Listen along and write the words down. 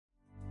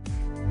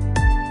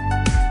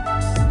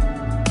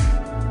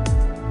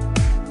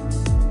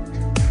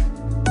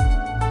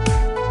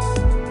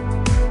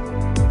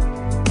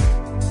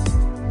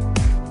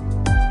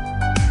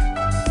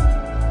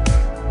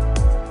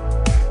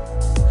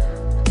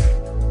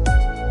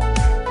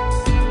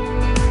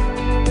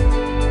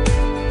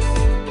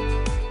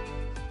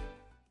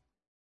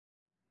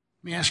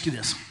ask you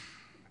this.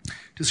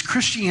 Does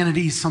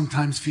Christianity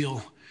sometimes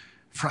feel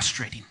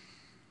frustrating?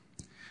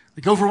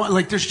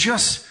 Like there's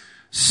just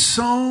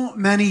so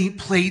many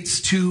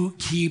plates to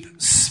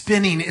keep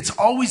spinning. It's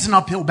always an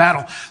uphill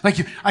battle.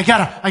 Like I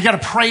gotta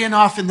pray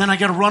enough, and then I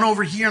gotta run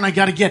over here, and I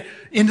gotta get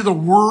into the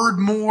Word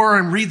more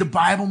and read the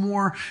Bible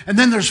more. And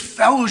then there's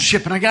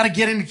fellowship, and I gotta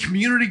get into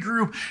community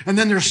group. And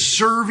then there's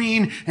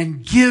serving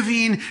and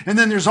giving. And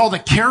then there's all the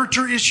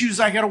character issues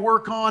I gotta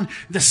work on,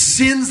 the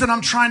sins that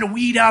I'm trying to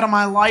weed out of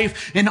my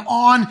life, and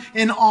on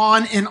and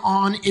on and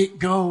on it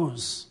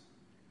goes.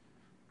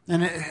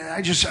 And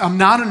I'm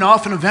not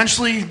enough, and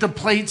eventually the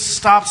plates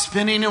stop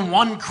spinning, and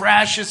one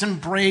crashes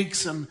and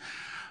breaks, and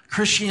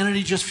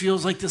Christianity just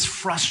feels like this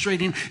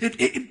frustrating.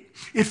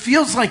 It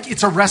feels like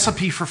it's a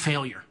recipe for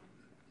failure,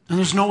 and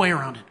there's no way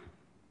around it.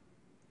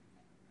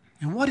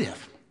 And what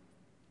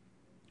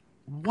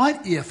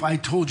if I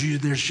told you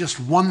there's just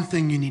one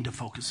thing you need to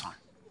focus on?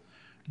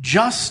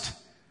 Just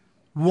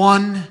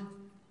one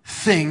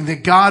thing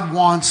that God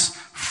wants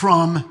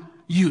from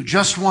you.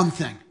 Just one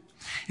thing.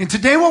 And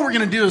today what we're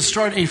going to do is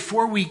start a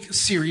 4-week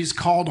series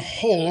called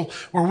Whole,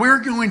 where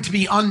we're going to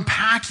be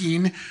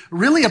unpacking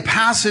really a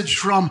passage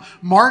from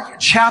Mark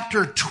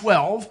chapter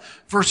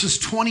 12, verses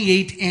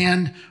 28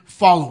 and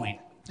following.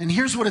 And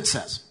here's what it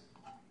says.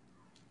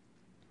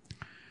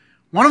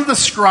 One of the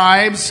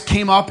scribes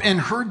came up and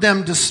heard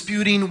them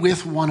disputing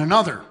with one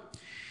another.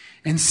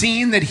 And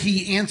seeing that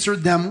he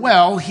answered them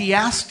well, he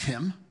asked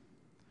him,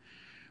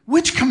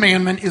 "Which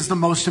commandment is the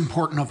most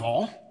important of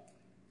all?"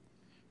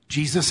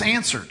 Jesus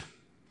answered,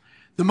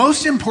 "The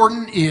most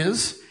important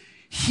is,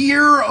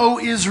 'Hear, O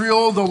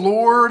Israel, the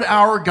Lord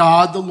our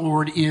God, the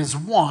Lord is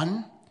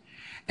one,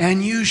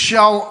 and you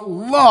shall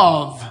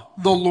love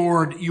the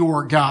Lord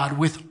your God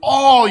with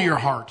all your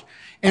heart,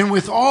 and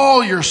with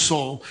all your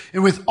soul,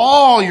 and with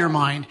all your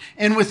mind,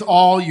 and with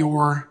all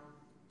your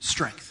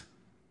strength.'"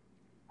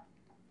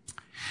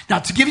 Now,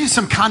 to give you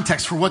some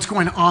context for what's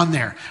going on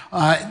there,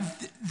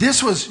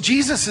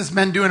 Jesus has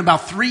been doing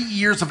about 3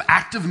 years of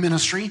active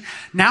ministry.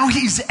 Now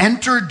he's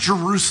entered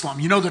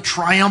Jerusalem. You know, the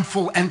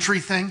triumphal entry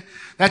thing?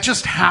 That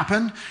just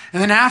happened.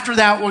 And then after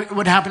that,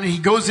 what happened? He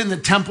goes in the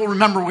temple.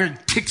 Remember where he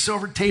kicks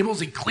over tables?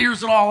 He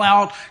clears it all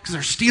out because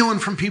they're stealing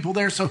from people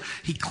there. So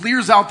he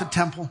clears out the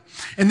temple.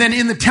 And then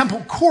in the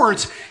temple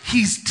courts,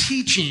 he's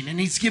teaching and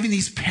he's giving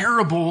these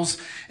parables,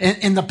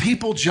 and the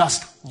people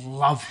just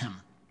love him.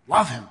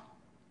 Love him.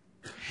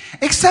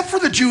 Except for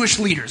the Jewish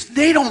leaders.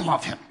 They don't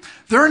love him.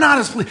 They're not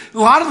as pleased. A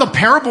lot of the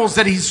parables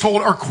that he's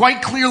told are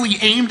quite clearly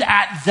aimed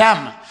at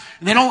them.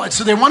 And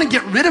so they want to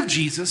get rid of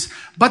Jesus,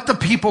 but the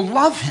people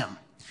love him.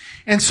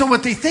 And so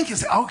what they think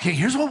is, okay,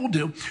 here's what we'll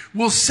do.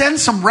 We'll send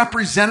some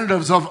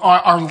representatives of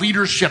our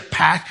leadership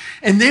pack,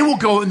 and they will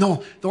go and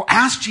they'll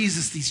ask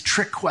Jesus these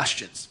trick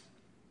questions.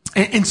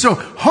 And so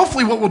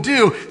hopefully what we'll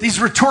do, these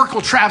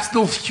rhetorical traps,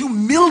 they'll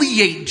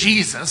humiliate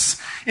Jesus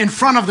in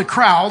front of the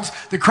crowds.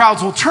 The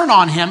crowds will turn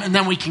on him, and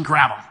then we can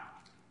grab him.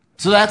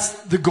 So that's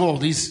the goal,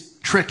 these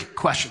trick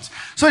questions.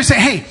 So they say,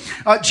 "Hey,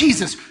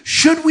 Jesus,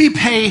 should we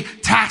pay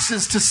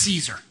taxes to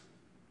Caesar?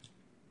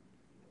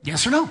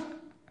 Yes or no?"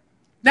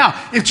 Now,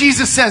 if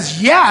Jesus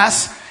says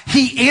yes,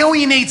 he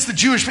alienates the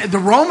Jewish. The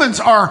Romans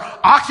are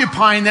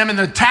occupying them, and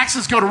the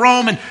taxes go to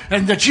Rome,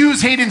 and the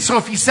Jews hate him. So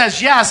if he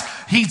says yes,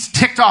 he's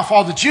ticked off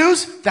all the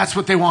Jews. That's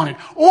what they wanted.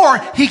 Or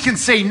he can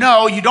say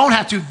no, you don't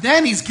have to.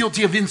 Then he's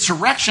guilty of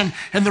insurrection,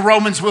 and the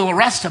Romans will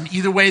arrest him.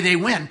 Either way, they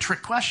win.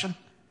 Trick question.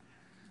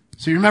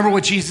 So you remember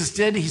what Jesus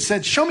did? He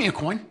said, "Show me a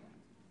coin."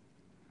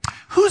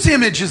 Whose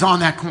image is on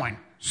that coin?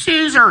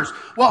 Caesar's.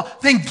 Well,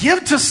 then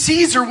give to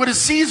Caesar what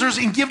is Caesar's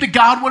and give to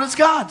God what is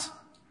God's.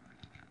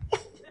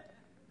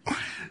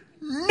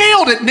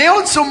 Nailed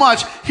it so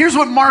much. Here's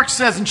what Mark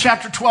says in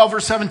chapter 12,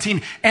 verse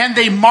 17. And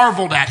they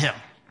marveled at him.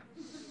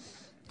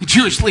 The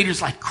Jewish leaders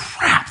like,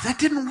 crap, that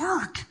didn't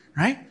work,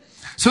 right?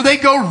 So they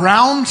go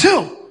round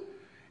two.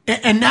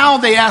 And now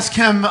they ask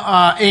him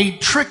a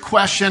trick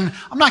question.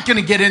 I'm not going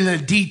to get into the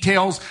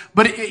details,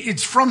 but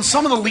it's from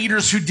some of the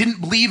leaders who didn't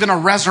believe in a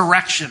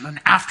resurrection, an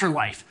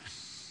afterlife.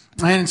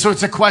 And so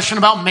it's a question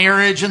about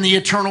marriage and the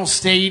eternal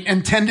state,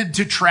 intended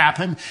to trap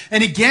him.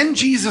 And again,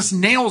 Jesus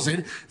nails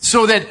it,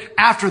 so that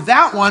after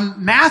that one,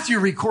 Matthew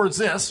records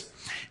this.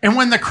 And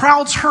when the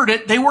crowds heard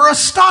it, they were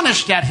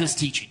astonished at his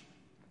teaching.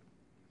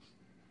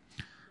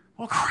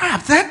 Well,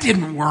 crap, that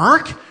didn't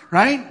work,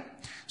 right?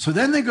 So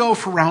then they go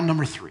for round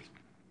number 3.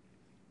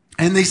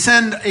 And they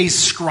send a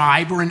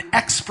scribe or an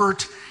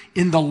expert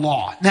in the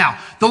law. Now,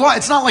 the law,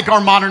 it's not like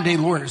our modern day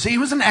lawyers. He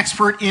was an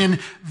expert in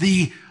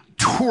the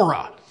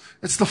Torah.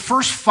 It's the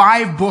first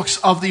 5 books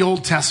of the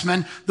Old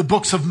Testament, the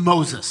books of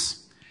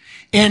Moses.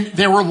 And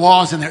there were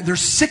laws in there.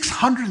 There's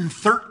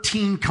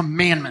 613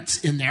 commandments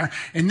in there.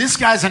 And this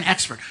guy's an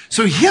expert.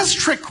 So his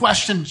trick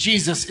question,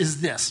 Jesus, is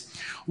this.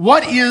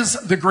 What is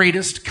the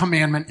greatest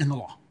commandment in the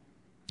law?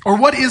 Or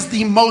what is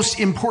the most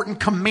important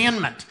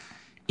commandment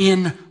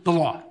in the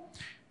law?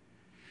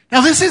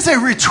 Now, this is a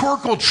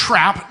rhetorical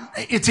trap.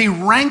 It's a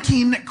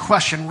ranking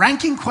question.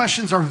 Ranking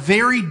questions are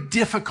very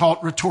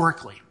difficult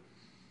rhetorically.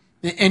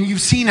 And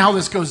you've seen how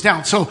this goes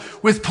down. So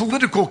with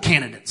political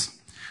candidates,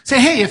 say,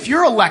 hey, if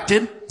you're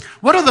elected,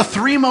 what are the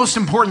 3 most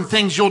important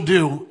things you'll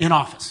do in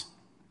office?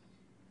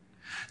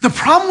 The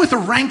problem with the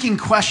ranking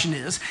question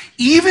is,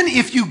 even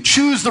if you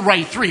choose the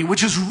right 3,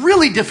 which is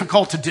really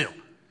difficult to do,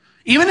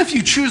 even if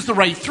you choose the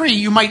right 3,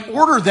 you might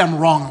order them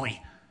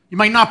wrongly. You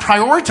might not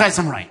prioritize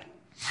them right.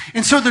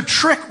 And so the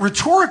trick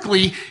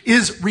rhetorically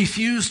is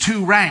refuse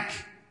to rank.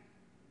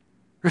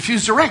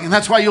 Refuse to rank. And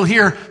that's why you'll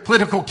hear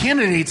political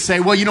candidates say,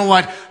 well, you know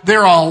what?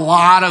 There are a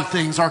lot of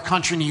things our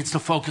country needs to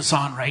focus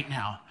on right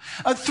now.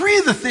 3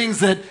 of the things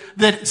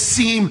that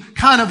seem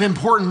kind of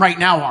important right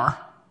now are,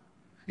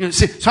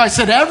 so I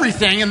said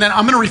everything, and then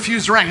I'm going to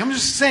refuse to rank. I'm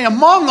just saying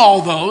among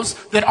all those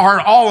that are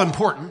all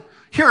important,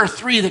 here are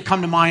 3 that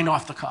come to mind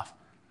off the cuff.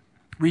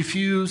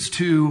 Refuse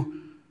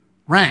to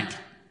rank.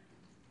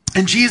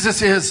 And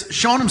Jesus has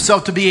shown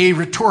himself to be a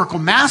rhetorical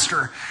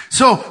master.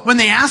 So when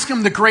they ask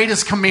him the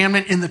greatest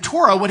commandment in the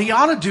Torah, what he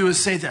ought to do is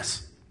say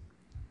this.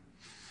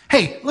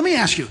 Hey, let me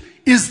ask you,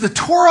 is the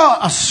Torah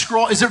a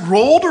scroll? Is it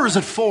rolled or is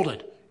it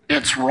folded?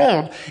 It's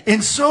rolled.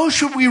 And so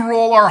should we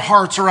roll our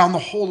hearts around the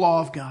whole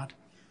law of God.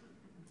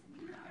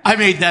 I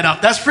made that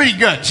up. That's pretty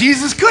good.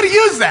 Jesus could have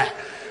used that,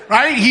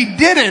 right? He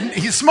didn't.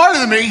 He's smarter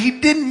than me. He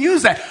didn't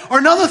use that. Or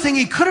another thing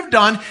he could have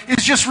done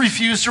is just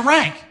refuse to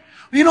rank.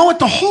 You know what?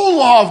 The whole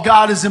law of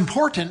God is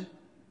important.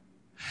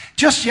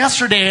 Just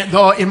yesterday,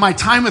 though, in my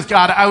time with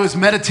God, I was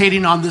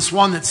meditating on this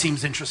one that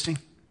seems interesting.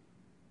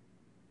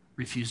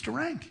 Refuse to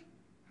rank,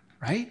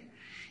 right?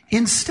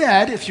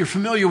 Instead, if you're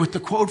familiar with the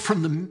quote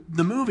from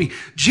the movie,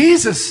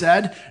 Jesus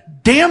said,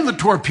 damn the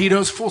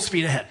torpedoes, full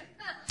speed ahead.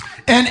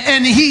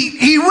 And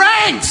he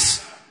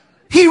ranks.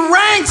 He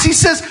ranks. He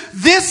says,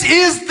 this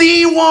is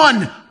the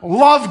one.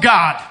 Love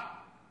God.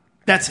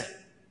 That's it.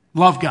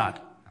 Love God.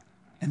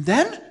 And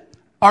then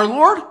our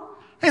Lord,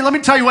 hey, let me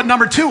tell you what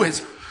number 2 is.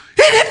 He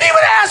didn't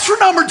even ask for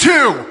number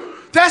 2.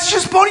 That's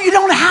just bonus. You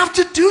don't have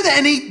to do that.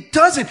 And he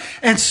doesn't.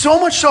 And so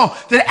much so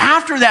that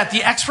after that,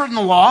 the expert in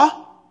the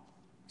law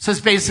says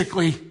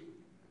basically,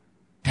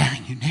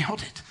 dang, you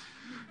nailed it.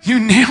 You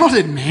nailed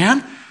it,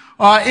 man.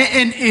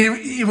 And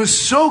it was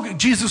so good.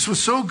 Jesus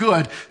was so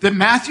good that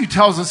Matthew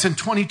tells us in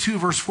 22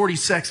 verse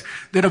 46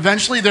 that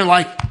eventually they're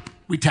like,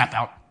 we tap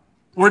out.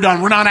 We're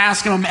done. We're not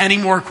asking them any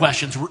more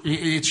questions.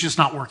 It's just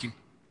not working.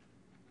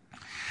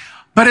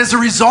 But as a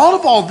result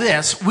of all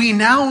this, we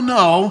now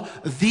know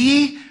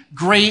the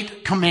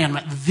great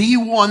commandment, the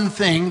one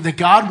thing that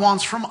God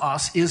wants from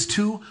us is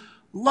to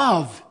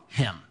love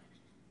him.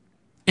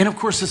 And of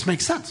course, this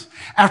makes sense.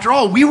 After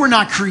all, we were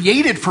not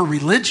created for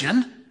religion.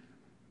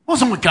 It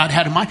wasn't what God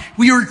had in mind.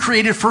 We were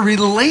created for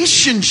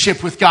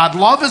relationship with God.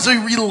 Love is a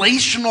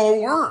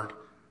relational word.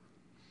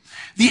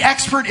 The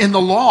expert in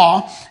the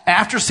law,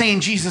 after saying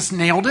Jesus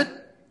nailed it,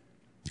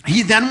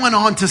 he then went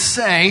on to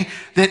say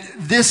that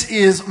this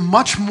is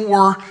much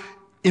more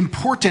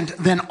important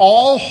than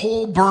all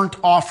whole burnt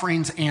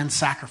offerings and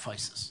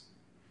sacrifices.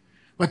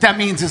 What that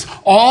means is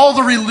all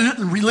the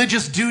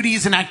religious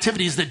duties and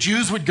activities that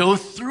Jews would go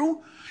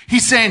through,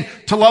 he's saying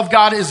to love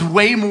God is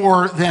way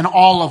more than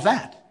all of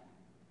that.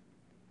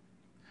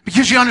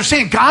 Because you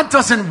understand, God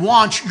doesn't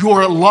want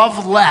your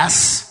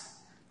loveless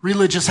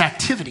religious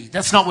activity.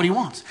 That's not what he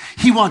wants.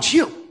 He wants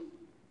you.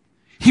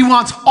 He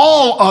wants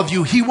all of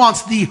you. He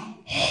wants the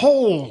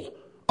whole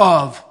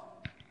of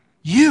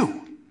you.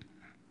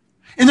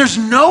 And there's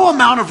no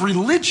amount of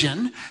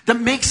religion that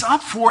makes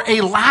up for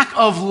a lack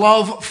of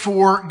love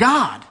for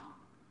God.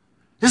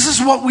 This is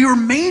what we were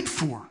made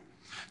for.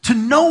 To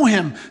know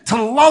him,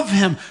 to love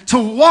him, to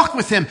walk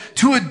with him,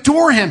 to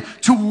adore him,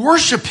 to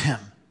worship him.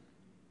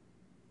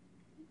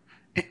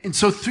 And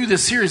so through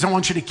this series, I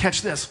want you to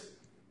catch this.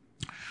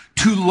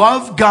 To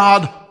love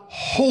God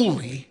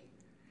wholly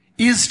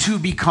is to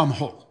become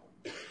whole.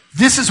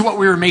 This is what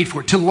we were made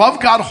for. To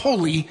love God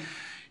wholly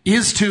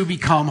is to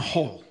become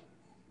whole.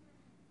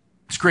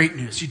 It's great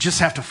news. You just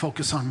have to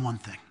focus on one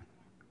thing.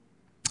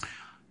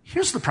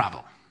 Here's the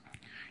problem.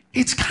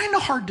 It's kind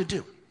of hard to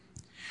do.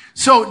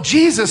 So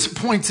Jesus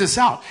points this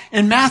out.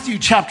 In Matthew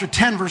chapter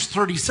 10, verse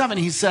 37,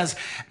 he says,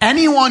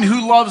 anyone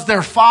who loves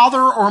their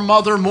father or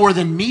mother more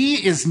than me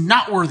is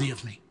not worthy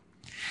of me.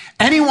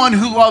 Anyone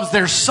who loves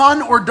their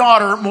son or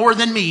daughter more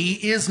than me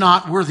is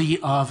not worthy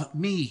of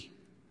me.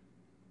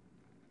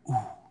 Ooh,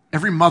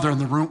 every mother in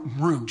the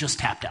room just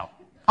tapped out.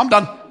 I'm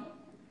done.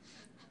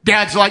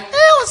 Dad's like,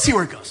 let's see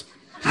where it goes.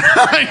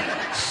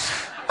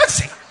 Let's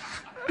see.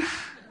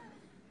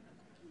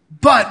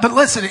 But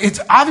listen, it's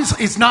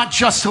obviously, it's not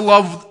just to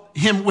love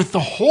him with the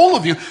whole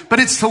of you, but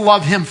it's to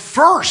love him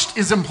first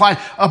is implied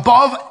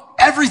above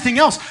everything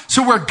else.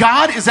 So where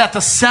God is at the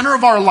center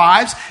of our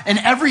lives and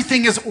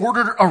everything is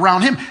ordered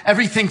around him,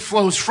 everything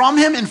flows from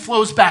him and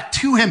flows back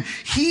to him.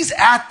 He's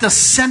at the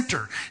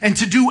center. And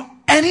to do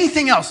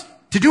anything else,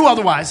 to do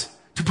otherwise,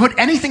 to put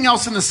anything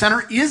else in the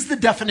center is the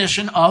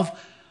definition of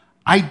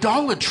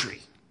idolatry.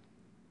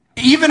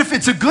 Even if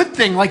it's a good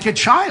thing like a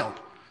child,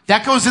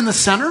 that goes in the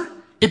center,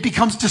 it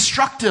becomes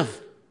destructive.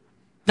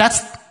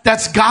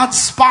 That's God's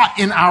spot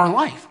in our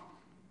life.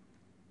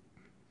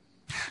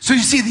 So you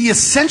see, the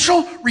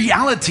essential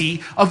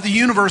reality of the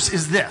universe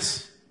is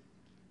this.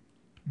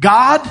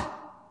 God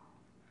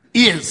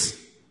is.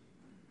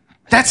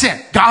 That's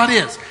it. God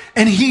is.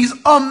 And he's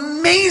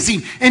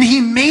amazing. And he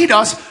made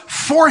us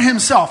for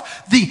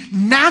himself. The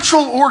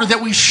natural order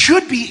that we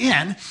should be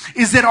in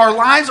is that our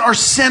lives are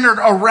centered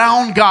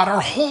around God.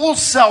 Our whole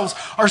selves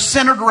are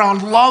centered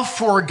around love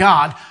for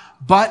God.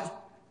 But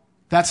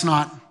that's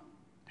not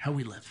how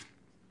we live.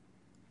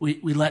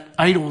 We let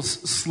idols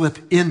slip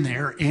in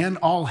there and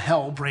all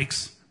hell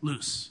breaks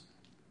loose.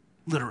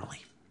 Literally.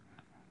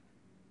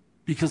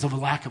 Because of a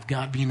lack of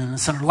God being in the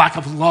center. Lack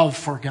of love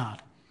for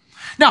God.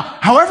 Now,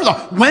 however,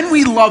 though, when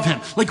we love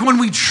him, like when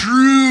we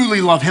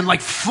truly love him,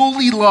 like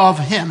fully love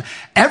him,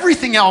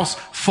 everything else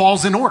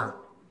falls in order.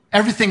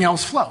 Everything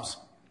else flows.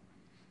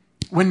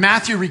 When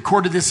Matthew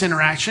recorded this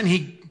interaction,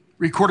 he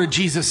recorded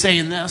Jesus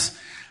saying this,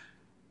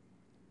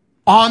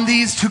 on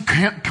these two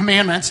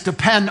commandments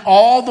depend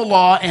all the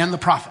law and the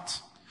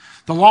prophets.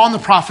 The law and the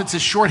prophets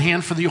is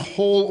shorthand for the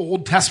whole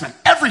Old Testament.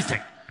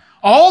 Everything.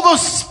 All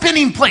those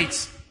spinning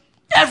plates.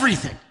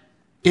 Everything.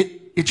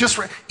 It just,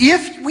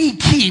 if we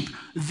keep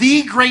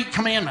the great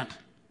commandment,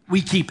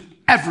 we keep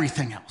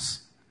everything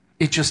else.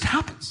 It just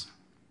happens.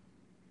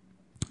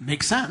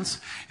 Makes sense.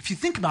 If you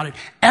think about it,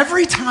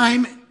 every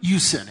time you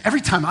sin,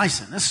 every time I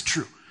sin, this is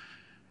true.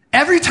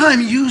 Every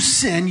time you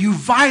sin, you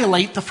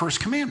violate the first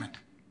commandment.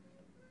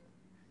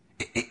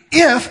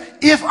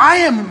 If I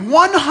am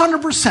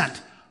 100%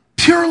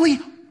 purely,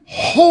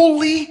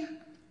 wholly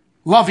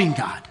loving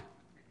God,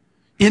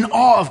 in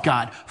awe of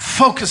God,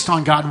 focused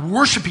on God,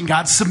 worshiping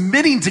God,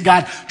 submitting to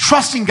God,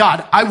 trusting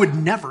God, I would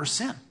never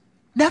sin.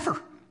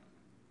 Never.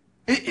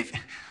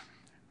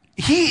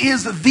 He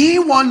is the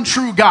one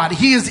true God.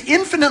 He is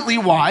infinitely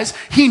wise.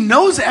 He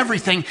knows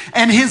everything,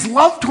 and his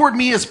love toward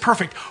me is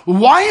perfect.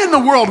 Why in the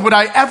world would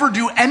I ever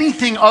do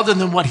anything other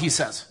than what he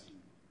says?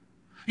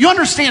 You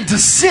understand, to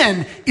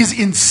sin is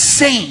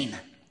insane.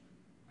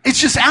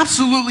 It's just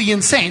absolutely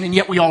insane, and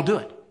yet we all do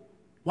it.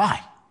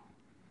 Why?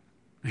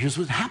 Here's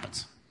what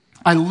happens.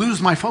 I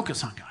lose my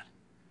focus on God.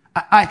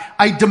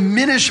 I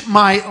diminish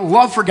my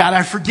love for God.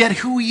 I forget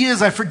who he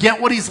is. I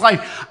forget what he's like.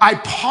 I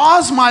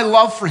pause my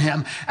love for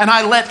him, and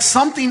I let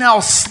something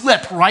else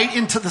slip right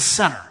into the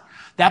center.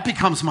 That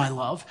becomes my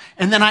love,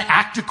 and then I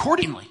act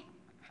accordingly,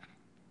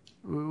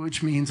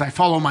 which means I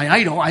follow my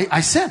idol.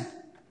 I sin.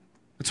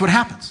 That's what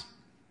happens.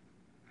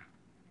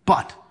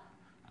 But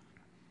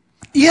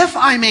if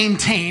I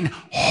maintain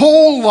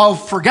whole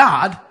love for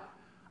God,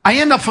 I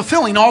end up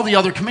fulfilling all the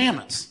other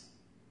commandments.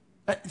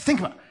 Think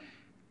about it.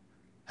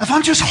 If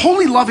I'm just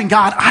wholly loving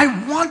God,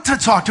 I want to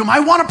talk to him. I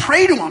want to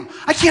pray to him.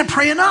 I can't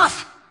pray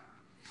enough.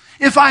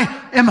 If I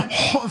am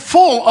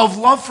full of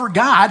love for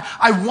God,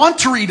 I want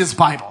to read his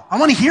Bible. I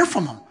want to hear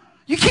from him.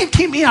 You can't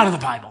keep me out of the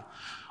Bible.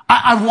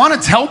 I want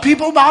to tell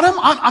people about him.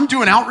 I'm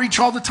doing outreach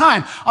all the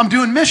time. I'm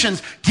doing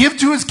missions. Give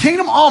to his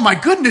kingdom. Oh my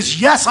goodness,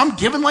 yes, I'm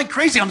giving like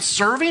crazy. I'm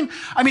serving.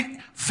 I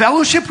mean,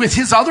 fellowship with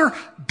his other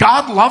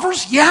God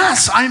lovers.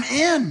 Yes, I'm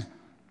in.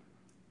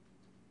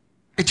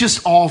 It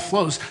just all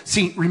flows.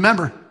 See,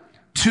 remember,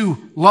 to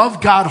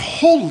love God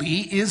wholly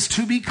is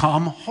to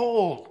become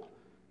whole.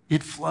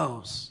 It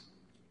flows.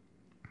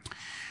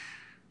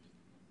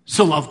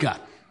 So love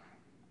God.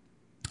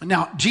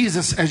 Now,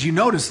 Jesus, as you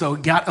notice, though,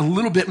 got a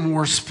little bit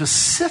more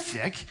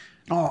specific,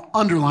 and I'll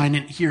underline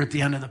it here at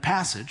the end of the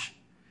passage.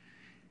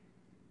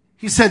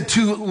 He said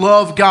to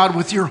love God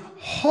with your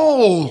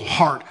whole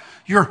heart,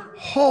 your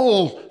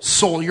whole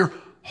soul, your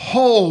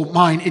whole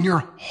mind, and your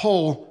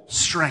whole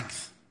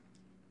strength.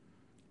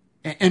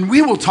 And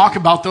we will talk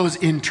about those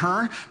in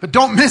turn, but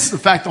don't miss the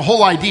fact the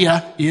whole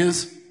idea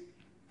is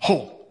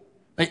whole.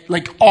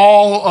 Like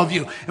all of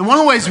you. And one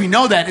of the ways we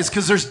know that is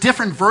because there's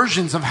different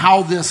versions of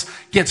how this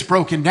gets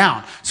broken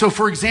down. So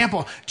for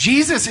example,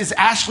 Jesus is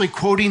actually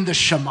quoting the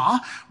Shema,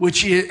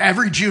 which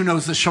every Jew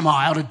knows the Shema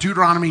out of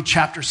Deuteronomy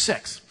chapter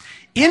 6.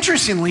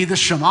 Interestingly, the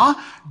Shema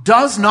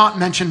does not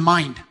mention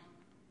mind.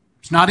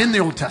 It's not in the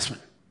Old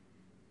Testament.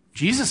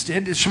 Jesus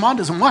did. The Shema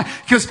doesn't mind.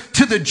 Because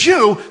to the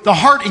Jew, the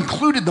heart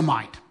included the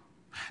mind.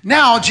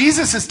 Now,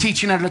 Jesus is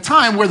teaching at a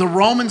time where the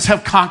Romans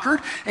have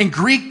conquered and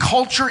Greek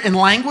culture and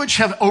language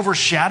have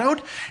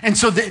overshadowed. And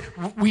so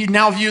we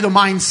now view the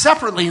mind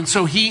separately. And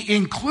so he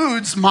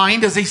includes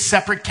mind as a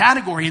separate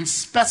category and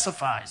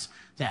specifies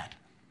that.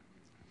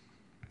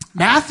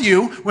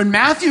 When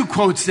Matthew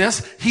quotes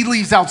this, he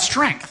leaves out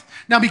strength.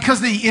 Now, because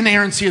of the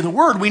inerrancy of the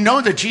word, we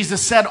know that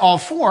Jesus said all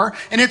four,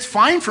 and it's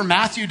fine for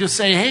Matthew to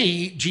say,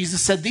 hey,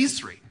 Jesus said these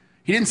three.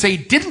 He didn't say he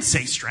didn't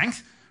say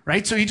strength.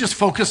 Right? So he just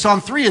focused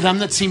on three of them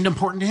that seemed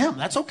important to him.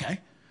 That's okay.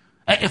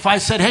 If I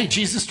said, hey,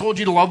 Jesus told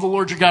you to love the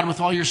Lord your God with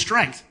all your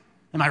strength.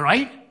 Am I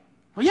right?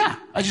 Well, yeah.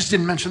 I just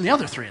didn't mention the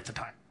other three at the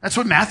time. That's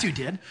what Matthew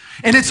did.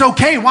 And it's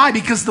okay. Why?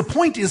 Because the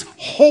point is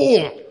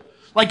whole.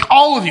 Like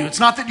all of you. It's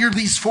not that you're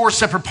these four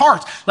separate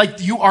parts. Like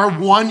you are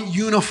one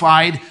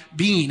unified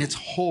being. It's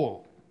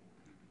whole.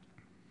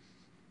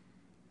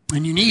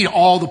 And you need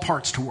all the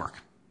parts to work.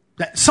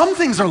 Some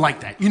things are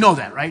like that. You know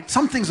that, right?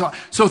 Some things are.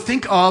 So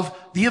think of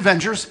the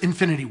Avengers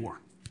Infinity War.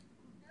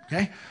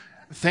 Okay?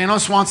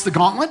 Thanos wants the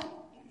gauntlet,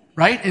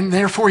 right? And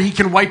therefore he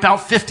can wipe out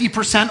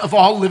 50% of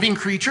all living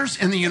creatures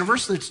in the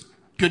universe. It's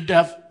good to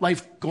have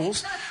life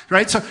goals,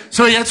 right? So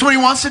that's what he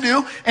wants to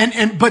do.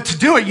 But to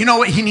do it, you know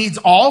what? He needs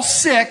all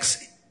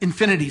 6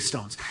 infinity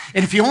stones.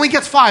 And if he only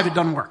gets 5, it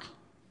doesn't work.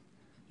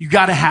 You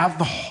got to have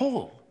the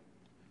whole.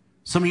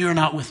 Some of you are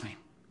not with me.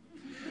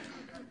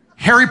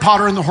 Harry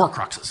Potter and the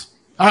Horcruxes.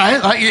 All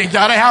right? You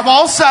got to have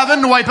all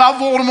 7 to wipe out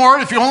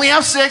Voldemort. If you only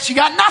have 6, you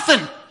got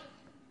nothing.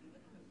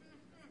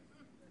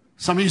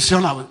 Some of you still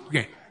not with me.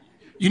 Okay.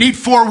 You need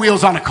 4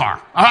 wheels on a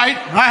car. All right?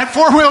 All right?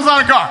 4 wheels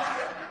on a car.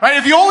 Right?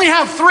 If you only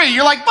have 3,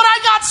 you're like, but I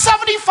got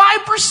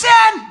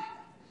 75%.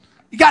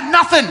 You got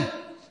nothing.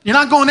 You're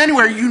not going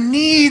anywhere. You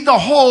need the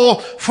whole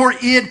for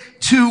it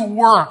to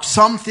work.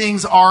 Some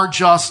things are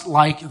just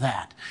like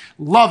that.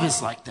 Love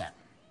is like that.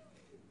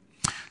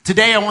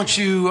 Today I want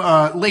you,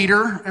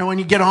 later, and when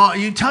you get on,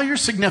 you tell your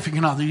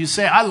significant other, you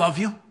say, I love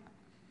you.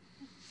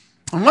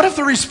 And what if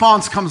the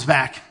response comes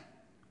back,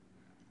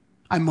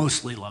 I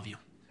mostly love you.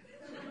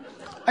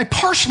 I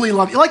partially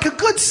love you, like a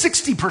good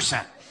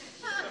 60%.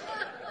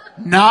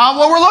 Not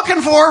what we're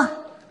looking for.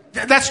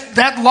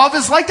 That love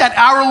is like that.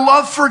 Our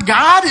love for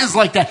God is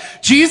like that.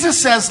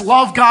 Jesus says,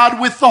 love God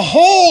with the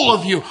whole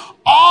of you,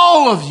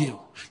 all of you.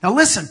 Now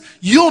listen,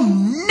 you'll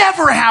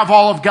never have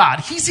all of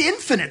God. He's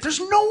infinite. There's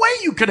no way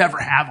you could ever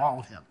have all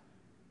of him.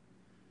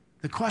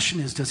 The question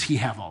is, does he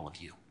have all of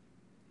you?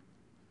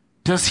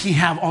 Does he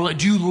have all of you?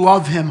 Do you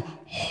love him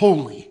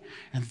wholly?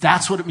 And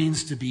that's what it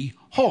means to be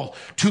whole.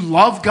 To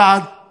love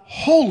God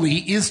wholly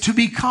is to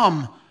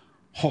become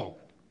whole.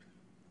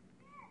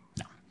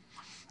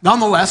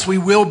 Nonetheless, we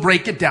will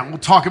break it down. We'll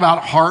talk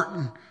about heart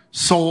and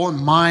soul and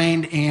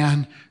mind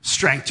and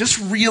strength. Just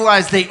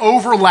realize they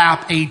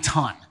overlap a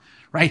ton,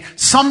 right?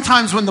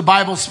 Sometimes when the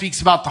Bible speaks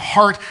about the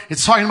heart,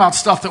 it's talking about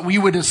stuff that we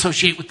would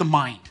associate with the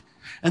mind.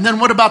 And then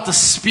what about the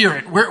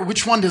spirit?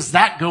 Which one does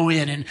that go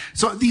in? And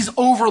so these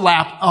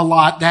overlap a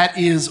lot. That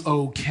is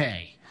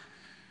okay.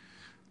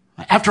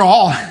 After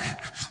all,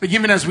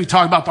 even as we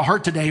talk about the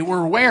heart today,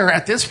 we're aware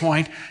at this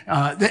point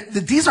that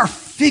these are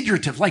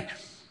figurative. Like,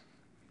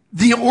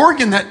 the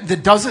organ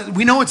that does it,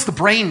 we know it's the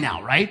brain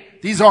now, right?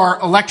 These are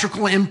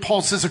electrical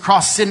impulses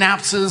across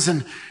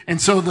synapses, and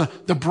so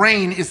the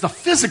brain is the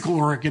physical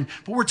organ,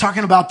 but we're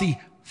talking about the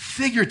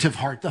figurative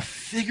heart, the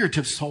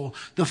figurative soul,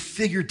 the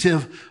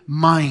figurative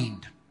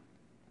mind.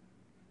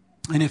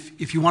 And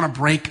if you want to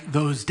break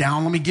those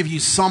down, let me give you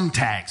some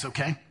tags,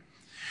 okay?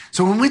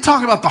 So when we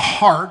talk about the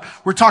heart,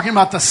 we're talking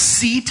about the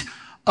seat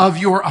of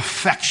your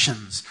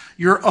affections,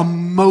 your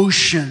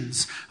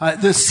emotions,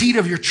 the seat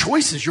of your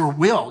choices, your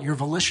will, your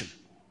volition.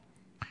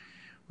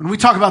 When we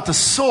talk about the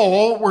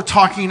soul, we're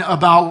talking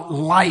about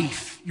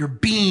life, your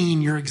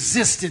being, your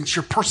existence,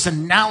 your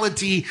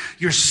personality,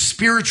 your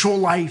spiritual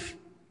life.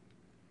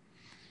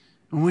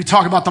 When we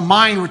talk about the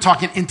mind, we're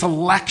talking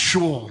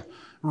intellectual,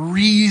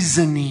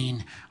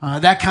 reasoning,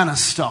 that kind of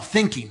stuff,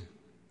 thinking.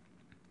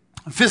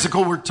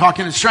 Physical, we're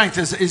talking strength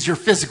is your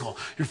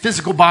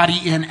physical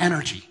body and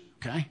energy,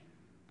 okay?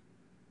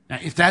 Now,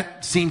 if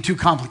that seemed too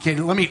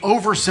complicated, let me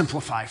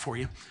oversimplify for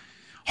you.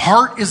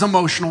 Heart is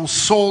emotional,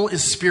 soul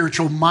is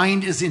spiritual,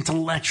 mind is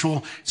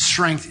intellectual,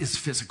 strength is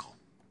physical.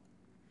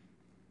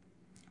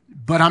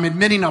 But I'm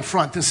admitting up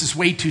front, this is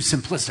way too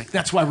simplistic.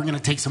 That's why we're going to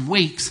take some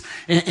weeks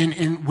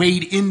and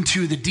wade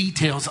into the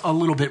details a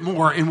little bit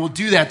more. And we'll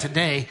do that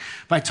today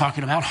by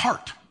talking about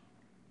heart.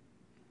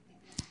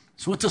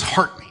 So what does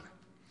heart mean?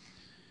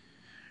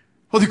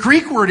 Well, the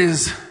Greek word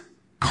is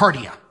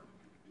cardia.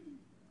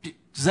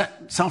 Does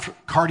that sound for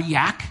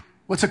cardiac?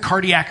 What's a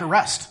cardiac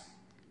arrest?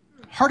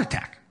 Heart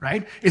attack,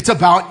 right? It's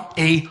about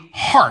a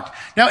heart.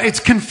 Now, it's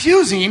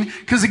confusing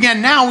because,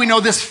 again, now we know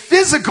this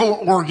physical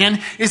organ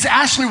is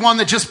actually one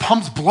that just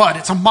pumps blood.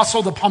 It's a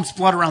muscle that pumps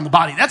blood around the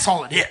body. That's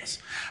all it is.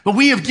 But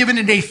we have given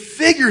it a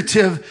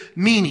figurative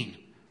meaning,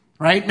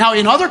 right? Now,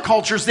 in other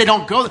cultures, they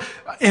don't go.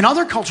 In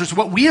other cultures,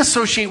 what we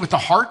associate with the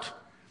heart,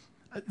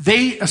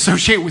 they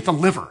associate with the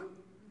liver.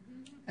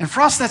 And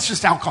for us, that's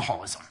just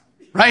alcoholism.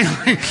 Right?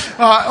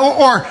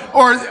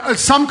 Or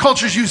some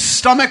cultures use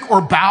stomach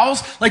or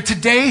bowels. Like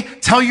today,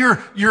 tell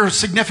your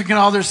significant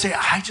other, say,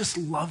 I just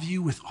love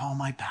you with all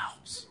my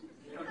bowels.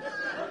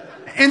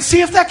 And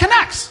see if that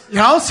connects.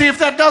 See if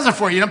that does it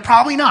for you.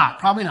 Probably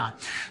not.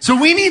 So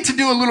we need to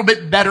do a little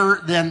bit better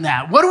than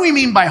that. What do we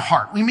mean by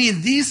heart? We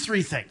mean these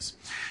 3 things.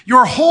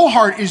 Your whole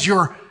heart is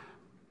your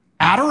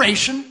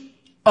adoration,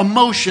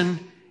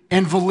 emotion,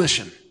 and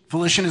volition.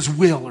 Volition is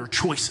will or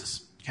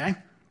choices. Okay?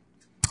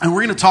 And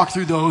we're going to talk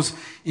through those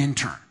in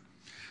turn.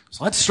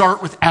 So let's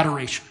start with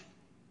adoration.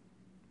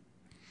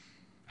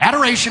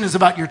 Adoration is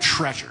about your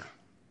treasure.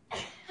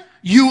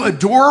 You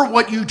adore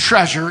what you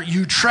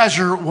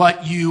treasure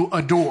what you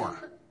adore.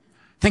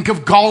 Think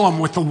of Gollum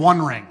with the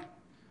One Ring.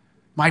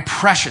 My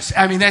precious.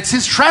 I mean, that's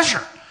his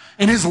treasure.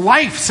 And his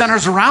life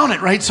centers around it,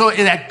 right? So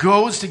that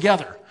goes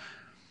together.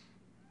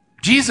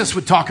 Jesus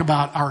would talk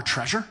about our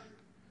treasure.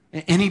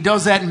 And he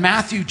does that in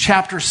Matthew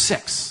chapter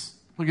 6.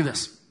 Look at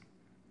this.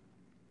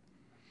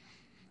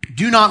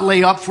 Do not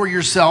lay up for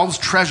yourselves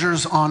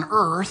treasures on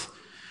earth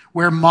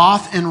where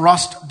moth and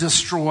rust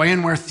destroy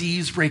and where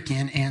thieves break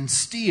in and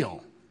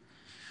steal.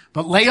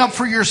 But lay up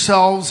for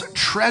yourselves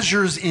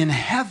treasures in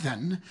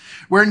heaven,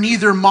 where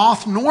neither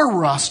moth nor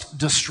rust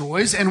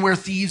destroys and where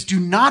thieves do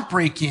not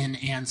break in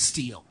and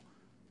steal.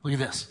 Look at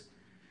this.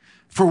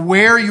 For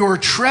where your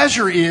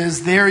treasure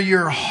is, there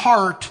your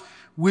heart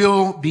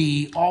will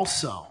be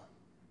also.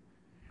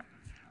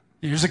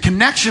 There's a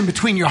connection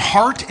between your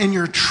heart and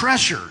your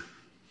treasure.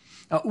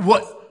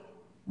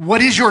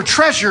 What is your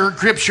treasure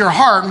grips your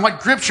heart, and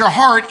what grips your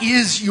heart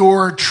is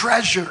your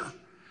treasure.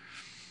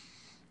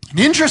 And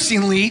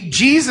interestingly,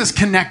 Jesus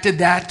connected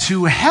that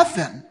to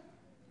heaven.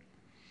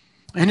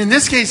 And in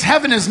this case,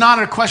 heaven is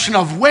not a question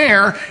of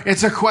where,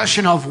 it's a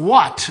question of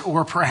what,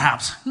 or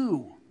perhaps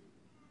who.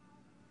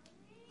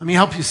 Let me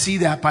help you see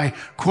that by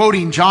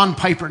quoting John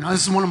Piper. Now,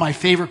 this is one of my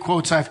favorite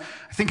quotes. I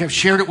think I've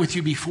shared it with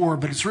you before,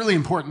 but it's really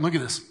important. Look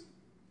at this.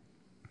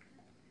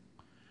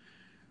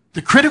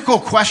 The critical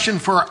question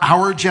for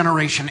our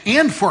generation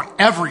and for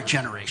every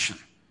generation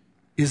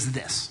is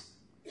this.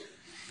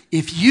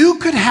 If you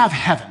could have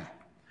heaven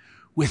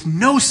with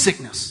no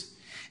sickness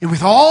and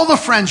with all the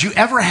friends you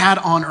ever had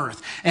on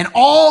earth and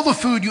all the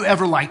food you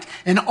ever liked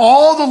and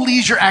all the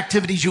leisure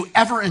activities you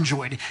ever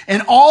enjoyed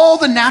and all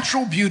the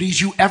natural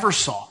beauties you ever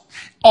saw,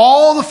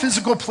 all the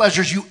physical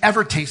pleasures you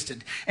ever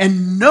tasted,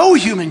 and no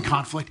human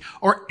conflict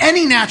or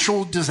any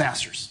natural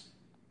disasters.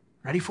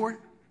 Ready for it?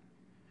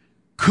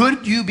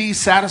 Could you be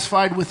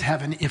satisfied with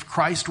heaven if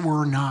Christ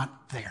were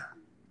not there?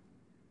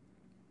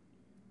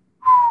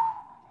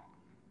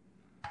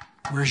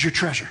 Where's your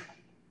treasure?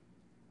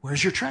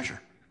 Where's your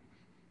treasure?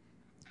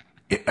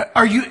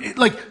 Are you,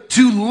 like,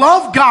 to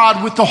love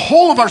God with the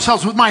whole of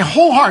ourselves, with my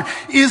whole heart,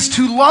 is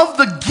to love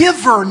the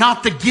giver,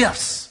 not the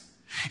gifts.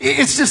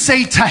 It's to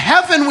say to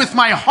heaven with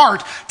my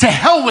heart, to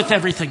hell with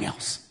everything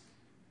else.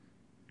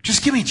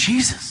 Just give me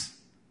Jesus.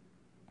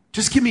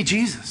 Just give me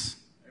Jesus.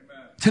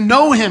 Amen. To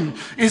know him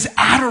is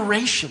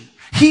adoration.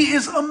 He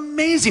is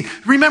amazing.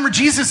 Remember,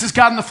 Jesus is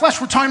God in the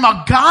flesh. We're talking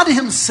about God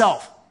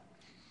himself.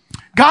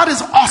 God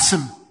is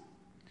awesome.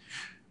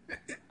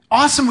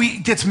 Awesome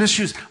gets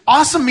misused.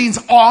 Awesome means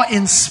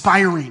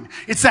awe-inspiring.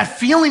 It's that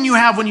feeling you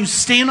have when you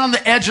stand on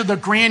the edge of the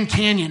Grand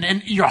Canyon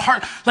and your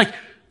heart, like,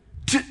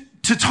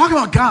 to talk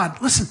about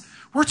God, listen,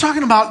 we're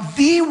talking about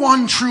the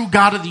one true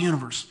God of the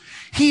universe.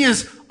 He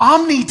is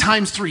omni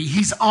times 3.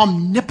 He's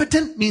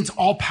omnipotent, means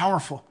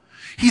all-powerful.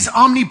 He's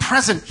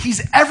omnipresent.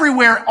 He's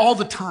everywhere all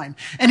the time.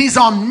 And he's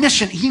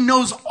omniscient. He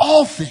knows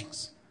all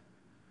things.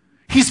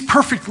 He's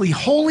perfectly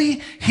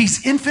holy.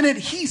 He's infinite.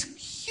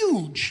 He's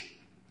huge.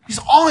 He's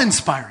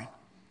awe-inspiring.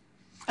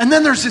 And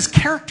then there's his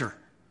character.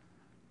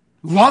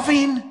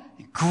 Loving,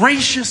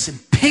 gracious, and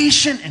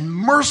patient, and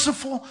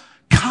merciful,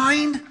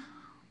 kind.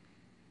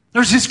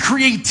 There's his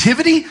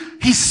creativity.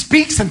 He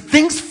speaks and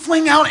things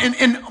fling out.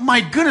 And my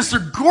goodness, they're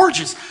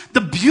gorgeous.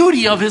 The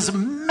beauty of his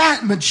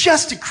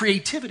majestic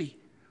creativity.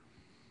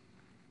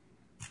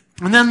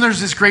 And then there's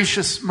his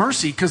gracious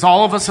mercy, because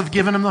all of us have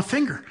given him the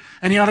finger.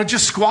 And he ought to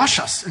just squash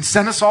us and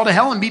send us all to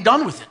hell and be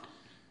done with it.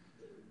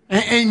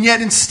 And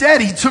yet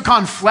instead, he took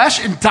on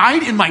flesh and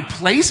died in my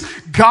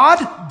place.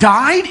 God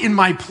died in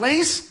my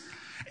place.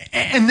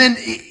 And then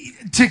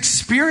to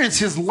experience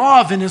his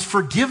love and his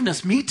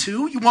forgiveness. Me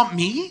too? You want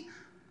me?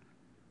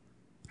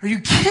 Are you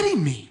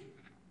kidding me?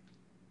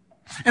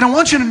 And I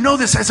want you to know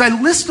this. As I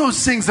list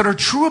those things that are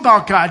true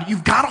about God,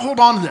 you've got to hold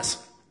on to this.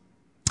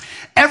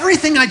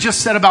 Everything I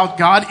just said about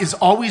God is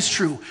always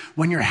true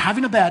when you're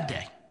having a bad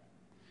day,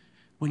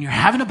 when you're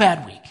having a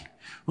bad week,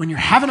 when you're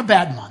having a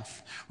bad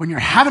month, when you're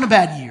having a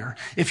bad year,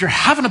 if you're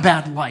having a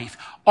bad life.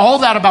 All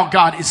that about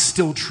God is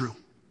still true.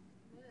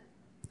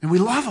 And we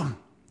love him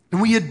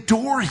and we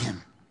adore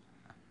him.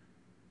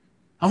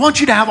 I want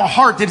you to have a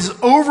heart that is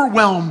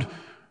overwhelmed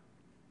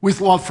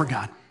with love for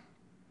God.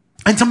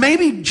 And to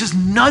maybe just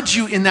nudge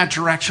you in that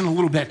direction a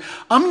little bit,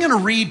 I'm going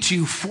to read to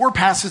you 4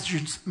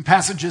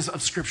 passages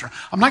of Scripture.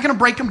 I'm not going to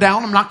break them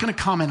down. I'm not going to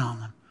comment on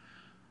them.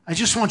 I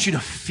just want you to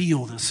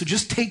feel this. So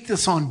just take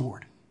this on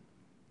board.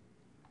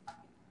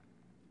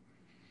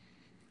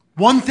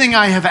 One thing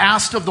I have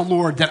asked of the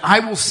Lord that I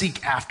will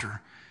seek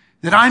after,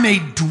 that I may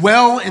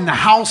dwell in the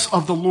house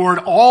of the Lord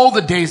all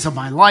the days of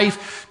my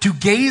life, to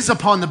gaze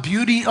upon the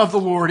beauty of the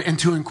Lord and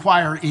to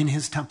inquire in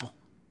his temple.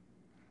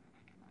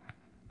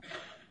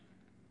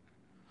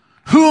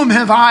 Whom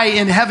have I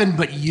in heaven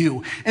but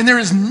you? And there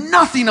is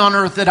nothing on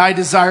earth that I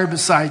desire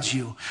besides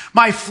you.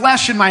 My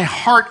flesh and my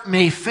heart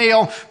may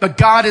fail, but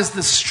God is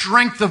the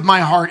strength of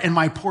my heart and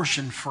my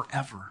portion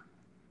forever.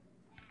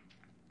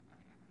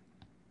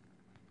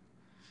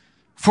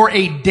 For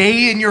a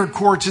day in your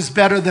courts is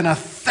better than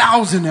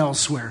 1,000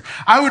 elsewhere.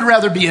 I would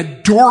rather be a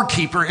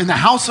doorkeeper in the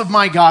house of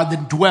my God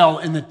than dwell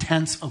in the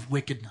tents of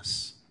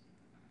wickedness.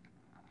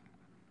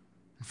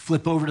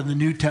 Flip over to the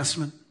New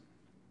Testament.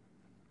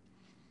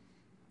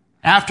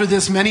 After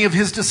this, many of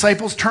his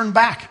disciples turned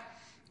back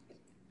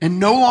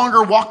and no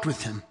longer walked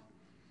with him.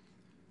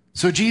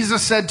 So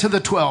Jesus said to the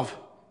 12,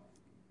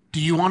 "Do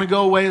you want to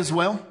go away as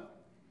well?"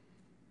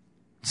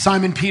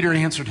 Simon Peter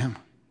answered him,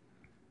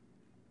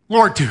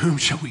 "Lord, to whom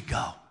shall we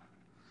go?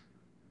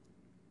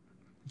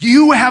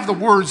 You have the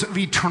words of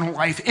eternal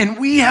life, and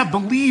we have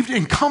believed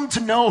and come to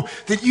know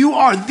that you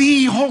are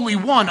the Holy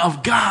One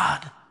of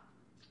God.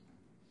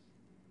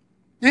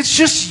 It's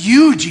just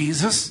you,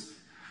 Jesus.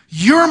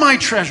 You're my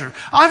treasure.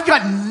 I've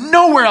got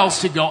nowhere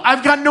else to go.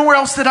 I've got nowhere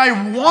else that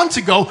I want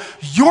to go.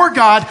 You're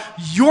God.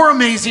 You're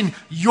amazing.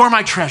 You're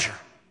my treasure.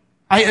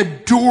 I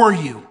adore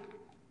you.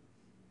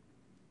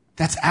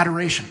 That's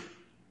adoration.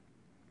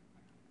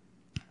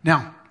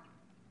 Now,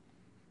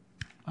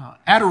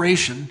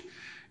 adoration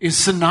is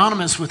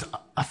synonymous with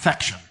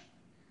affection.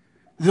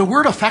 The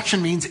word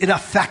affection means it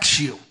affects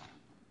you.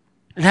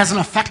 It has an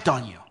effect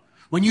on you.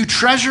 When you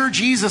treasure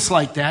Jesus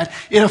like that,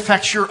 it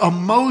affects your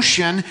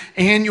emotion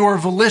and your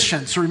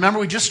volition. So remember,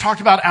 we just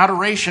talked about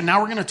adoration. Now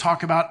we're going to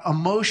talk about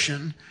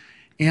emotion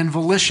and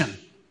volition.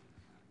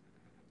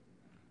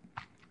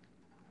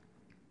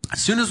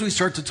 As soon as we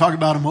start to talk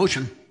about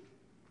emotion,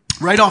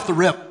 right off the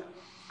rip,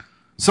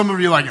 some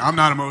of you are like, I'm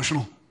not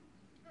emotional.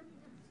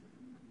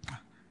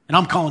 And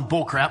I'm calling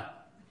bullcrap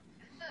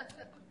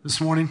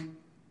this morning.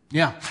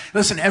 Yeah.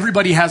 Listen,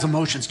 everybody has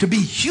emotions. To be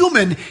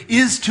human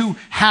is to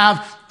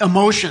have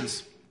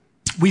emotions.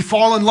 We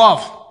fall in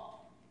love.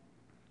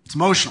 It's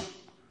emotional.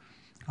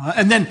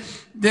 And then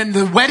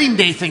the wedding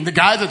day thing, the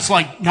guy that's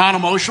like not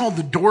emotional,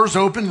 the door's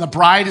open, and the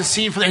bride is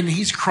seen and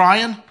he's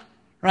crying,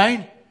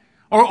 right?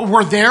 Or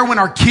we're there when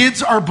our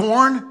kids are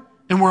born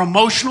and we're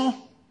emotional.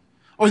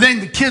 Or then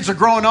the kids are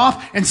growing up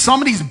and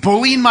somebody's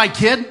bullying my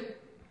kid.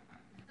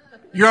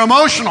 You're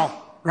emotional,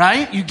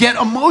 right? You get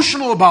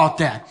emotional about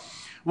that.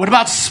 What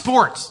about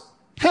sports?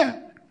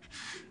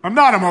 I'm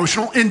not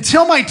emotional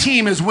until my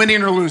team is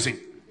winning or losing.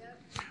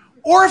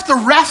 Or if the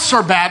refs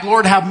are bad,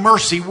 Lord have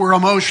mercy, we're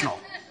emotional.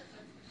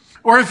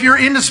 Or if you're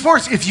into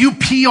sports, if you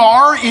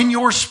PR in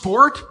your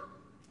sport,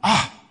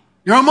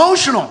 you're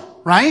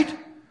emotional, right?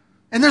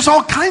 And there's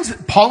all kinds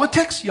of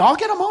politics. Y'all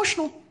get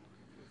emotional.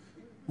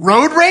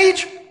 Road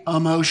rage,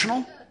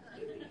 emotional.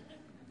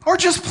 Or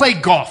just play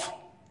golf.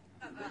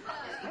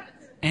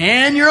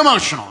 And you're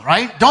emotional,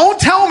 right? Don't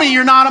tell me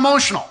you're not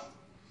emotional.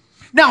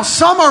 Now,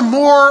 some are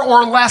more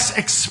or less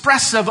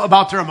expressive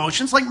about their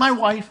emotions, like my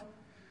wife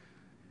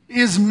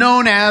is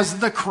known as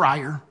the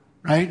crier,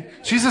 right?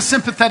 She's a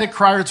sympathetic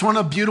crier. It's one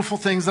of the beautiful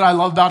things that I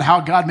love about how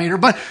God made her.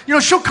 But,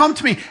 she'll come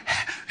to me,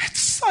 it's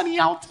sunny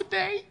out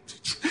today.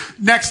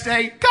 Next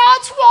day,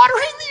 God's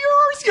watering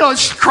the earth.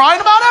 She's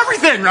crying about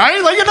everything,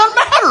 right? Like it doesn't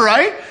matter,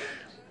 right?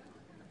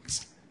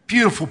 It's a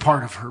beautiful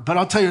part of her. But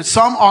I'll tell you,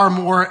 some are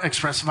more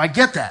expressive. I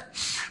get that.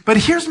 But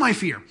here's my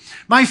fear.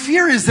 My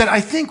fear is that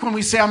I think when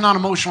we say I'm not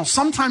emotional,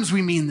 sometimes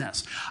we mean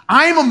this.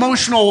 I'm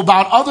emotional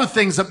about other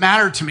things that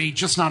matter to me,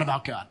 just not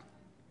about God.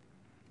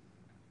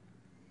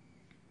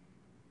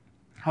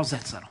 How's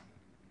that settle?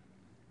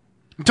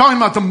 I'm talking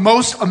about the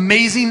most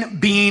amazing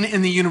being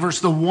in the universe,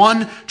 the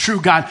one true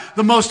God,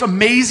 the most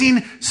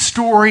amazing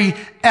story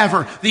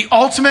ever, the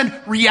ultimate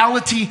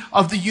reality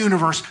of the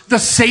universe, the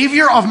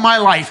savior of my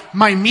life,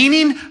 my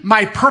meaning,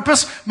 my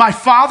purpose, my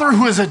Father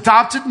who has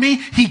adopted me.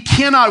 He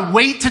cannot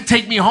wait to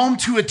take me home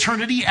to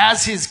eternity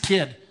as his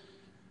kid.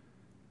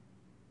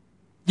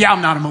 Yeah,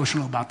 I'm not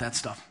emotional about that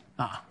stuff.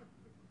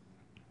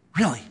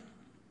 Really?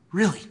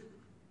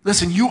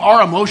 Listen, you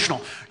are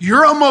emotional.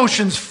 Your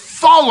emotions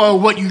follow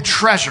what you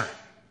treasure.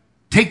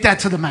 Take that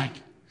to the bank.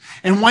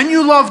 And when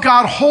you love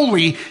God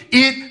wholly,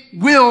 it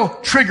will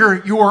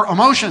trigger your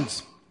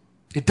emotions.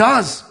 It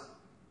does.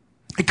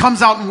 It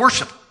comes out in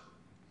worship.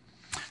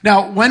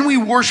 Now, when we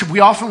worship, we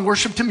often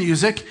worship to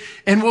music,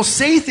 and we'll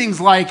say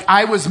things like,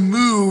 I was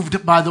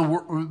moved by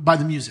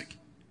the music.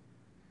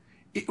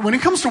 When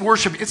it comes to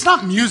worship, it's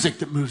not music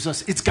that moves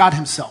us, it's God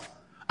himself.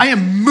 I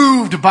am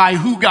moved by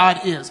who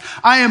God is.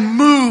 I am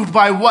moved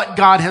by what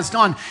God has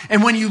done.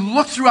 And when you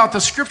look throughout the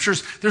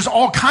scriptures, there's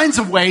all kinds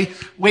of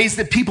ways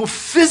that people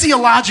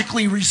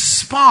physiologically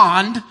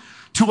respond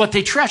to what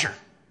they treasure.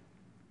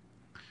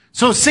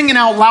 So singing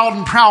out loud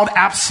and proud,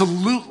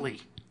 absolutely,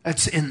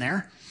 it's in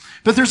there.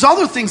 But there's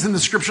other things in the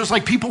scriptures,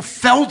 like people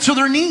fell to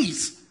their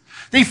knees.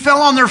 They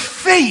fell on their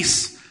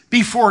face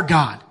before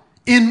God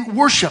in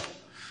worship.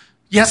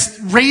 Yes,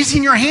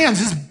 raising your hands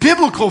is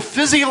biblical,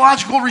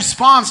 physiological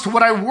response to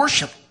what I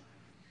worship.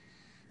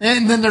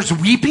 And then there's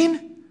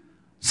weeping.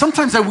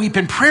 Sometimes I weep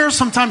in prayer.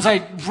 Sometimes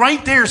I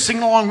right there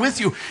singing along with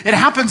you. It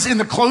happens in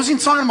the closing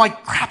song. I'm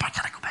like, crap, I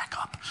gotta go back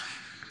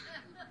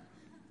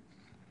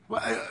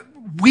up.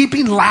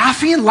 Weeping,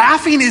 laughing.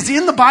 Laughing is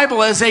in the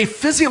Bible as a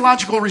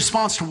physiological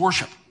response to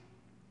worship.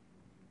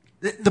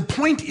 The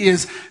point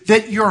is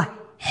that your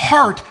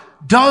heart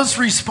does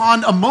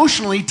respond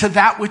emotionally to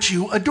that which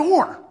you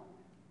adore.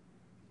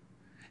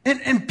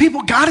 And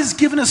people, God has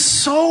given us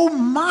so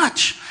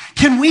much.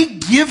 Can we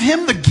give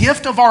him the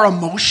gift of our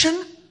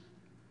emotion?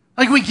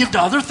 Like we give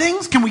to other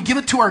things? Can we give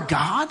it to our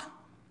God?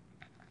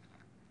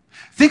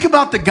 Think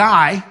about the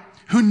guy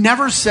who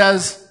never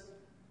says,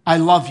 I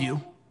love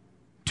you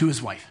to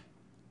his wife.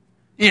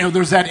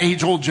 There's that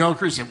age-old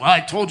joker who said, well,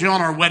 I told you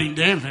on our wedding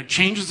day, if it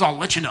changes, I'll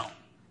let you know.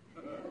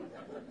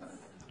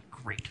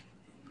 Great.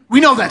 We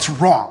know that's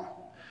wrong.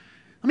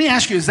 Let me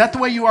ask you, is that the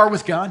way you are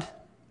with God?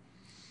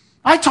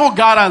 I told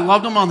God I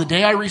loved him on the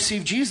day I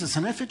received Jesus,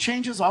 and if it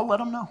changes, I'll let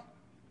him know.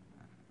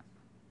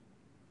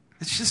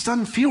 It just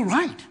doesn't feel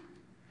right.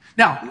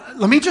 Now,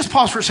 let me just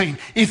pause for a second.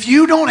 If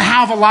you don't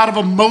have a lot of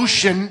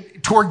emotion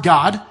toward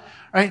God,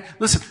 right?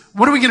 Listen,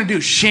 what are we going to do?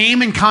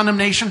 Shame and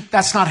condemnation?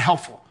 That's not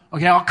helpful.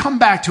 Okay, I'll come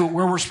back to it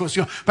where we're supposed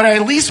to go. But I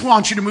at least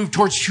want you to move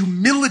towards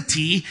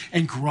humility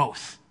and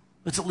growth.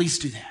 Let's at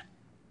least do that.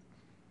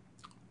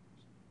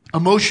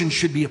 Emotion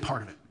should be a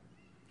part of it.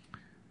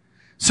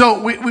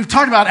 So we've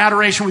talked about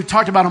adoration. We've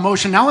talked about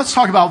emotion. Now let's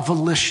talk about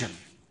volition.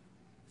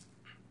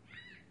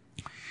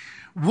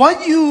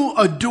 What you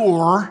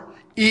adore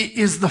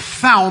is the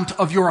fount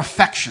of your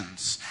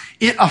affections.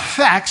 It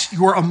affects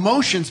your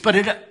emotions, but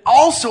it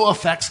also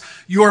affects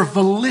your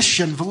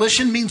volition.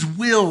 Volition means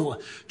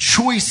will,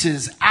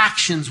 choices,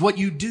 actions, what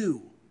you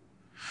do.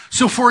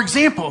 So for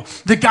example,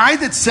 the guy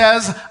that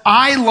says,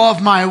 I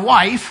love my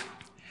wife,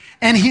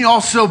 and he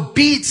also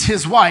beats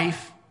his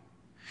wife,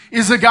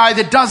 is a guy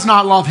that does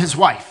not love his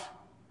wife.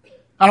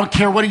 I don't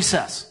care what he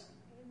says.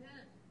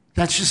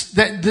 That's just,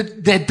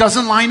 that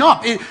doesn't line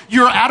up.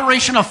 Your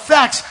adoration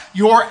affects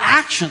your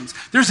actions.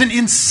 There's an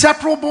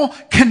inseparable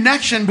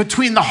connection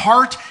between the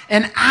heart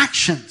and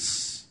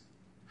actions.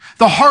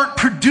 The heart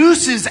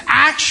produces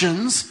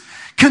actions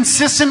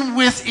consistent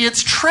with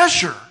its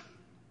treasure.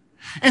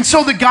 And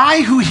so the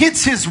guy who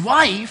hits his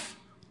wife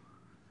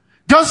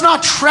does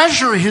not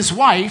treasure his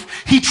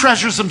wife. He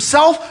treasures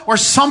himself or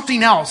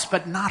something else,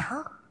 but not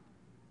her.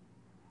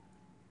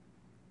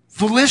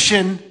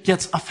 Volition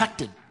gets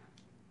affected.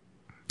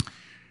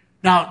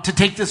 Now, to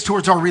take this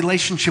towards our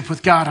relationship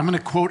with God, I'm going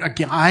to quote a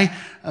guy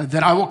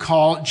that I will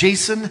call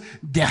Jason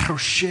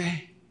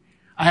DeRoche.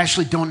 I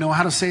actually don't know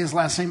how to say his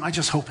last name. I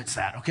just hope it's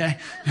that, okay?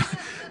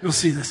 You'll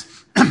see this.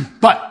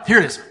 But here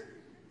it is.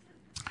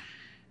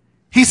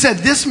 He said,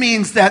 this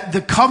means that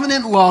the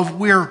covenant love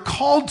we're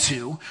called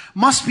to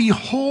must be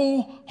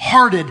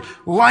wholehearted,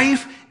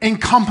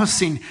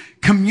 life-encompassing,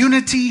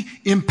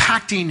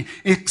 community-impacting,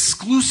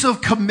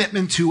 exclusive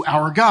commitment to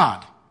our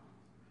God.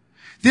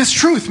 This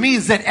truth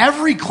means that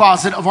every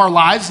closet of our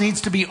lives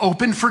needs to be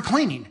open for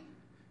cleaning,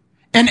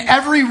 and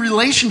every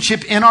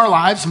relationship in our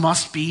lives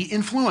must be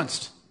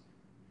influenced.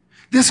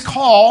 This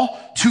call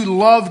to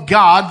love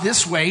God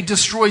this way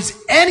destroys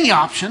any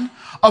option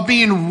of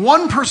being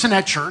one person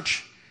at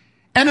church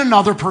and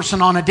another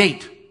person on a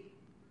date.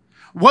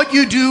 What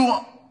you do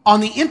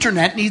on the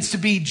internet needs to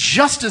be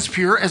just as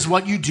pure as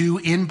what you do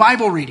in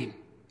Bible reading.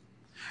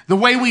 The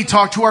way we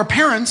talk to our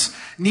parents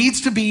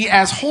needs to be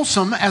as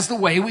wholesome as the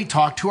way we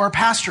talk to our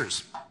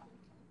pastors.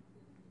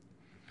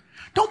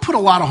 Don't put a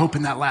lot of hope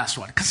in that last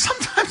one, because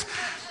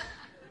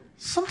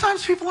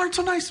sometimes people aren't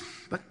so nice.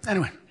 But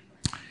anyway,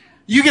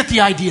 you get the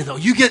idea though.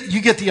 You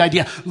get the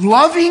idea.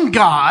 Loving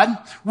God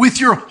with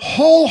your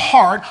whole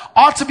heart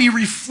ought to be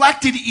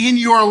reflected in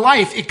your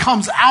life. It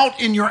comes out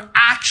in your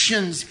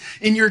actions,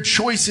 in your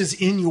choices,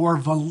 in your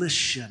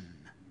volition.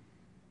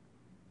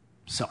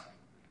 So,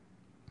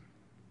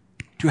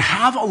 to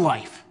have a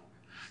life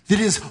that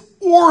is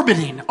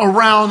orbiting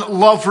around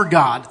love for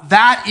God,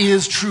 that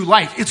is true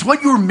life. It's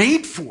what you're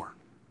made for.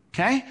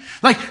 Okay?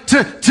 Like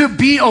to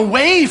be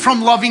away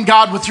from loving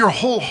God with your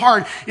whole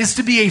heart is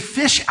to be a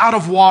fish out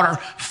of water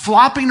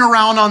flopping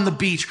around on the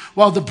beach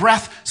while the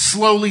breath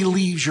slowly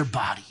leaves your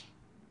body.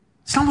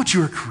 It's not what you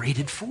were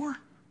created for.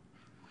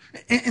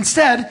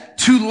 Instead,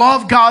 to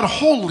love God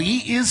wholly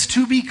is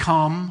to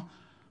become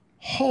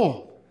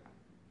whole.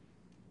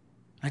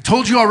 I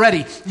told you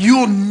already, you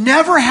will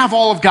never have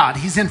all of God.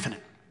 He's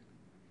infinite.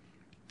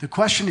 The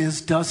question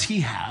is, does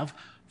he have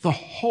the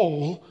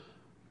whole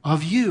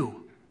of you?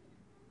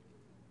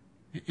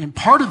 And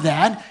part of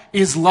that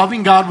is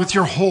loving God with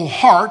your whole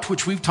heart,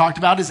 which we've talked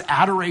about is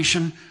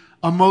adoration,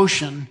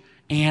 emotion,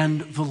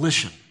 and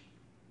volition.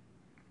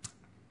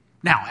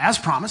 Now, as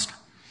promised,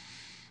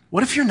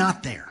 what if you're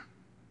not there?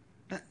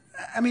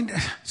 I mean,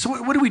 so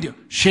what do we do?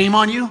 Shame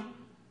on you?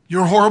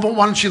 You're horrible.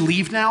 Why don't you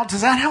leave now?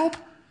 Does that help?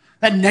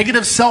 That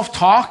negative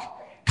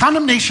self-talk?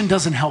 Condemnation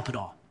doesn't help at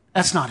all.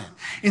 That's not it.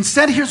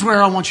 Instead, here's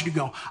where I want you to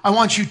go. I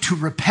want you to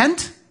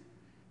repent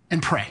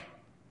and pray.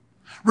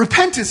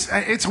 Repent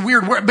it's a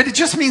weird word, but it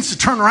just means to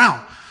turn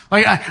around.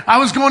 Like I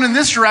was going in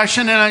this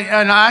direction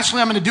and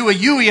actually I'm going to do a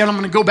U-E and I'm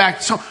going to go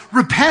back. So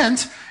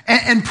repent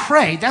and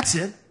pray. That's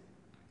it.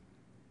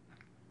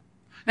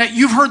 Now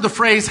you've heard the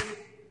phrase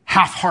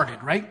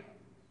half-hearted, right?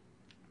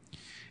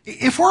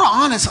 If we're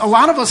honest, a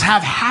lot of us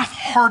have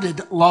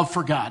half-hearted love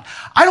for God.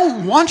 I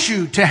don't want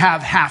you to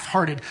have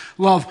half-hearted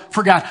love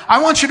for God.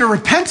 I want you to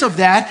repent of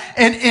that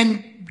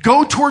and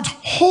go towards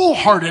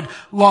wholehearted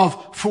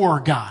love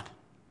for God.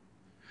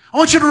 I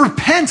want you to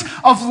repent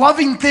of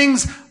loving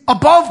things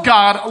above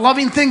God,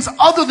 loving things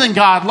other than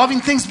God,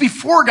 loving things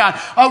before God.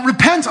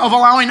 Repent of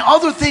allowing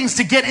other things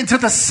to get into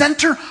the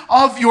center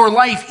of your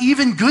life,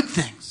 even good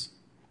things.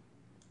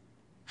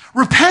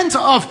 Repent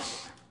of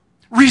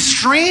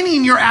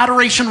restraining your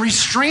adoration,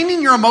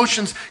 restraining your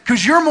emotions,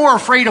 because you're more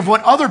afraid of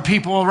what other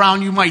people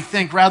around you might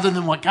think rather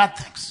than what God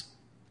thinks.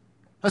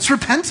 Let's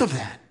repent of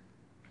that.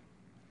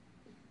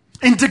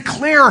 and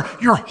declare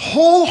your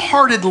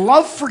wholehearted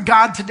love for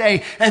God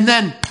today, and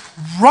then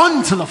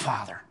run to the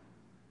Father.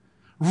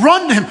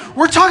 Run to him.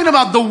 We're talking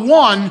about the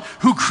one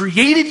who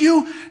created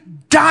you,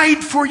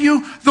 died for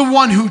you, the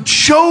one who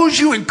chose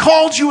you and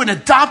called you and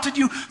adopted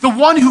you, the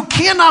one who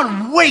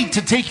cannot wait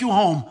to take you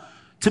home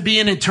to be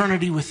in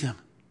eternity with him.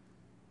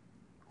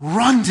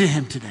 Run to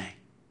him today.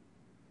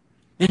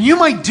 And you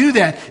might do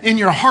that in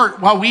your heart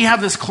while we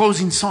have this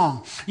closing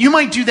song. You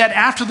might do that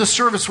after the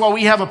service while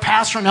we have a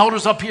pastor and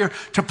elders up here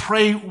to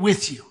pray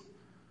with you.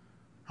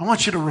 I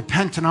want you to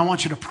repent, and I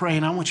want you to pray,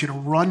 and I want you to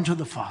run to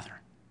the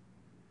Father.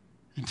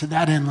 And to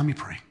that end, let me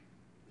pray.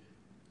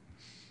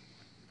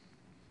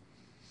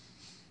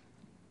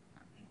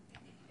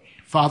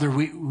 Father,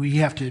 we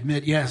have to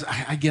admit, yes,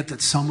 I get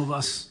that some of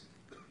us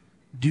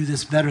do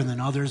this better than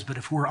others, but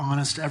if we're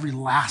honest, every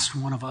last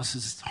one of us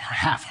is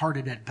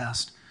half-hearted at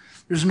best.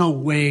 There's no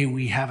way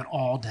we have it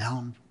all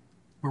down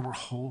where we're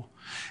whole.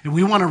 And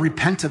we want to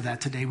repent of that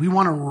today. We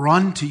want to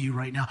run to you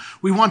right now.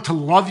 We want to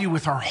love you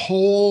with our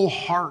whole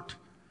heart.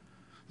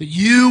 That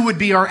you would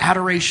be our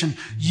adoration.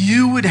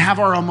 You would have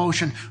our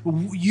emotion.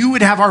 You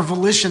would have our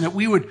volition. That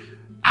we would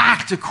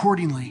act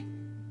accordingly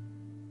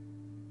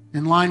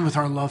in line with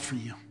our love for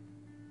you.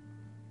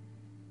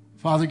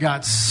 Father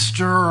God,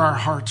 stir our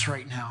hearts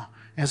right now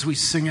as we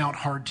sing out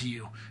hard to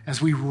you,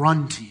 as we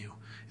run to you.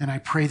 And I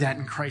pray that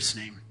in Christ's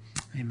name.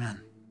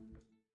 Amen.